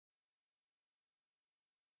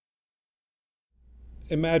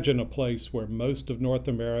Imagine a place where most of North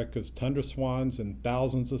America's tundra swans and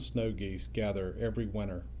thousands of snow geese gather every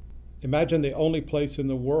winter. Imagine the only place in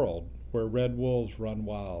the world where red wolves run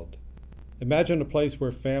wild. Imagine a place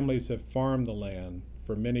where families have farmed the land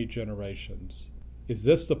for many generations. Is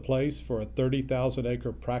this the place for a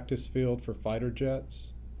 30,000-acre practice field for fighter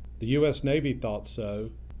jets? The U.S. Navy thought so.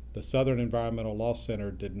 The Southern Environmental Law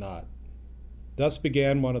Center did not. Thus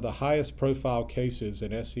began one of the highest profile cases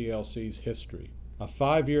in SELC's history, a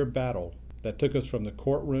 5-year battle that took us from the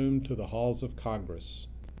courtroom to the halls of Congress.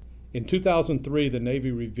 In 2003, the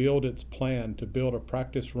Navy revealed its plan to build a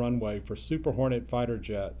practice runway for Super Hornet fighter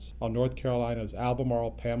jets on North Carolina's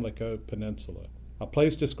Albemarle-Pamlico Peninsula, a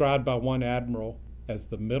place described by one admiral as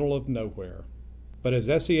the middle of nowhere. But as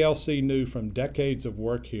SELC knew from decades of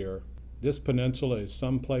work here, this peninsula is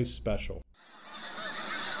someplace special.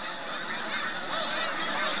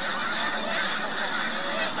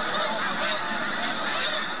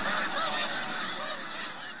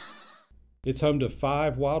 It's home to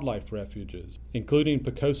 5 wildlife refuges, including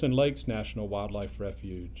Poquoson Lakes National Wildlife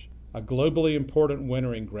Refuge, a globally important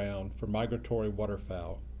wintering ground for migratory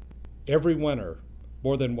waterfowl. Every winter,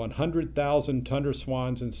 more than 100,000 tundra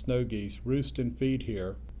swans and snow geese roost and feed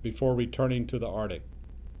here before returning to the Arctic.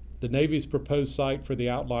 The Navy's proposed site for the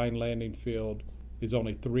outlying landing field is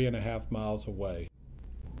only 3.5 miles away.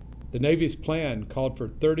 The Navy's plan called for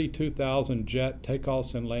 32,000 jet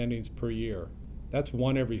takeoffs and landings per year. That's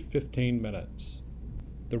one every 15 minutes.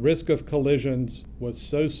 The risk of collisions was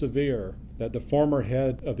so severe that the former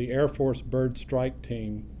head of the Air Force Bird Strike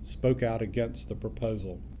Team spoke out against the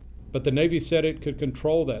proposal. But the Navy said it could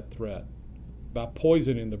control that threat by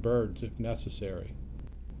poisoning the birds if necessary.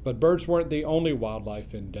 But birds weren't the only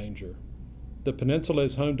wildlife in danger. The peninsula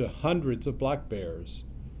is home to hundreds of black bears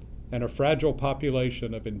and a fragile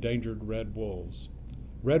population of endangered red wolves.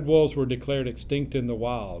 Red wolves were declared extinct in the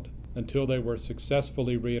wild until they were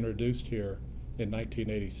successfully reintroduced here in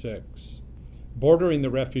 1986. Bordering the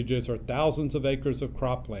refuges are thousands of acres of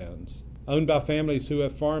croplands, owned by families who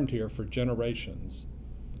have farmed here for generations.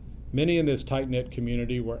 Many in this tight-knit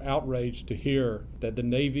community were outraged to hear that the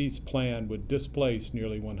Navy's plan would displace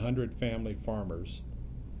nearly 100 family farmers.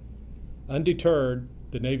 Undeterred,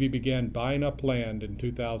 the Navy began buying up land in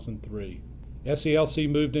 2003. SELC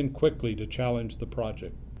moved in quickly to challenge the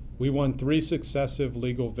project. We won 3 successive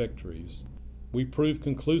legal victories. We proved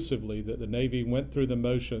conclusively that the Navy went through the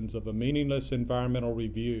motions of a meaningless environmental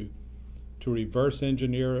review to reverse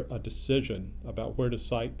engineer a decision about where to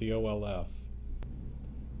site the OLF.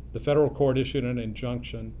 The federal court issued an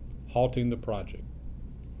injunction halting the project.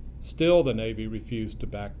 Still, the Navy refused to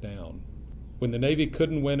back down. When the Navy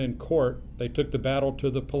couldn't win in court, they took the battle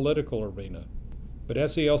to the political arena. But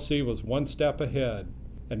SELC was one step ahead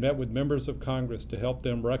and met with members of Congress to help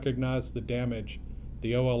them recognize the damage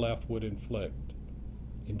the OLF would inflict.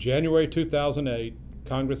 In January 2008,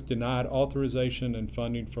 Congress denied authorization and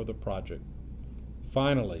funding for the project.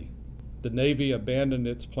 Finally, the Navy abandoned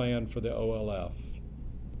its plan for the OLF.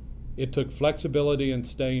 It took flexibility and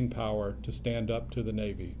staying power to stand up to the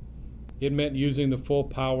Navy. It meant using the full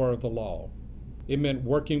power of the law. It meant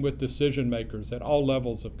working with decision makers at all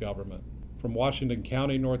levels of government, from Washington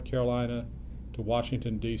County, North Carolina, to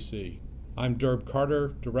Washington, D.C. I'm Derb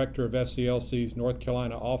Carter, Director of SELC's North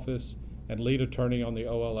Carolina office and lead attorney on the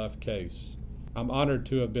OLF case. I'm honored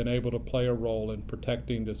to have been able to play a role in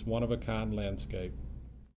protecting this one-of-a-kind landscape.